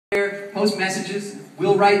post messages.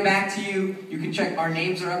 We'll write back to you. You can check, our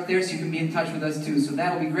names are up there, so you can be in touch with us too. So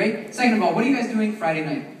that'll be great. Second of all, what are you guys doing Friday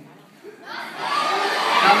night?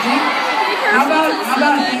 Nothing? How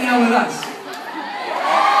about hanging out with us?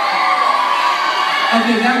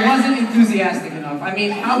 Okay, that wasn't enthusiastic enough. I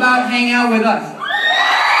mean, how about hang out with us?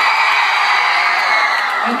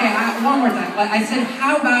 Okay, one more time. I said,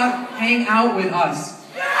 how about hang out with us?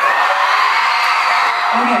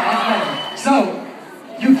 Okay, that's better. So,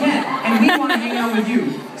 you can, and we want to hang out with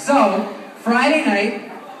you. So, Friday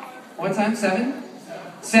night, what time? 7?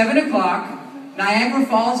 7 o'clock, Niagara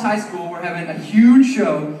Falls High School. We're having a huge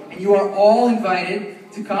show, and you are all invited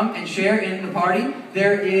to come and share in the party.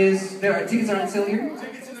 There are tickets on sale here.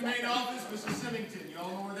 Tickets in the main office, Mr. Symington. You all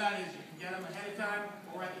know where that is. You can get them ahead of time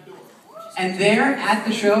or at the door. And there, at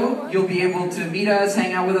the show, you'll be able to meet us,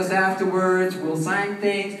 hang out with us afterwards. We'll sign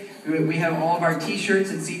things. We have all of our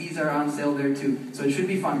t-shirts and CDs are on sale there too. So it should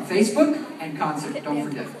be fun. Facebook and concert, don't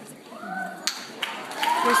forget.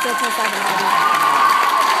 We're still till 7.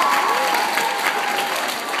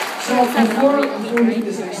 So before we do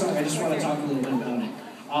this next song, I just want to talk a little bit about it.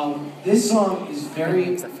 This song is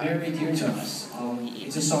very, very dear to us.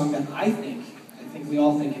 It's a song that I think we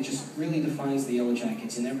all think it just really defines the Yellow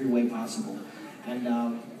Jackets in every way possible. And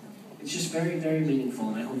it's just very, very meaningful,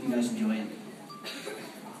 and I hope you guys enjoy it.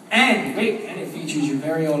 And it features your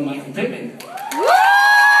very own Michael Pittman.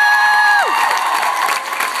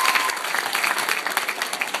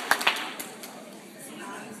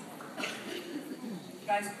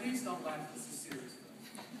 Guys, please don't laugh. This is serious.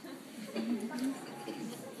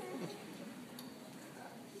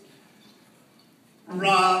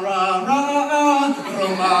 Ra ra ra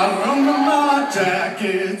Roma Roma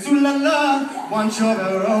jackets, ooh la la, want your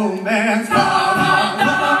romance. Ra ra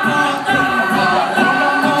ra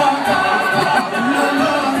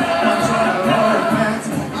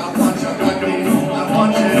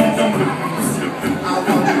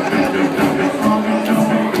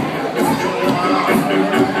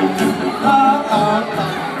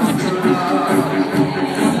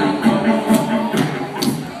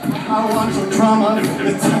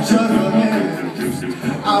the touch of your hand.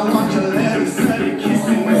 I want your letters, steady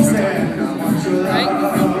kissing my stand. I want your love,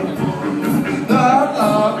 love,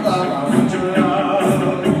 love, love. I want your love.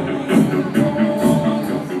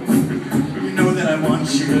 You know that I want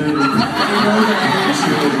you. You know that I want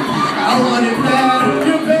you. I want it bad,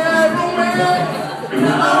 you bad romance.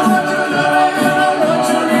 I want your love, and I want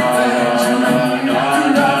your revenge. You love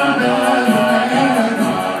bad romance.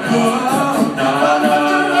 Oh, I want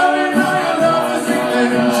your love, and now your love is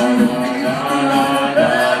revenge.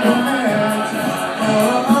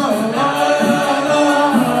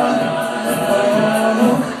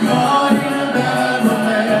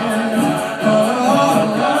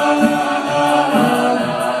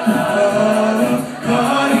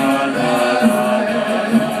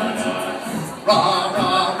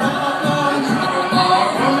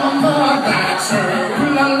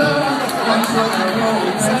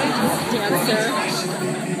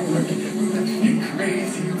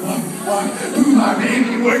 My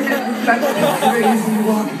baby working that crazy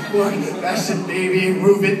walk, that's your baby,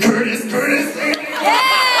 move it, Curtis, baby. Yeah!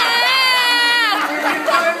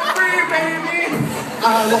 Free, baby. I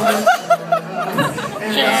want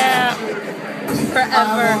you. Yeah.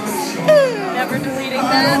 Forever. Never deleting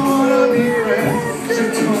that. I wanna be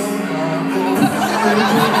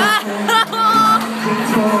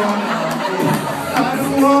I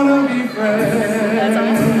don't wanna be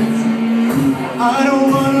friends. I don't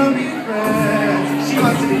wanna be friends. She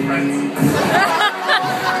wants to be friends.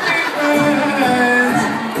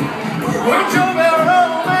 Want your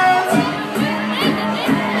romance?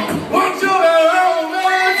 Want your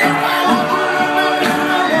romance?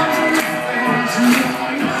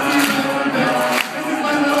 This is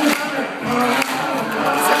my little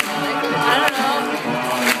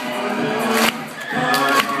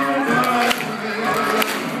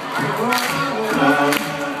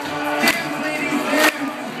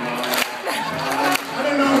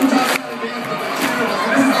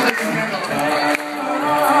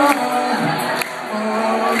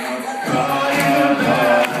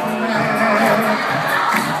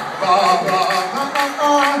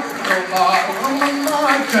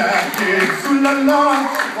jackets, ooh la la,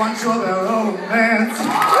 want your romance.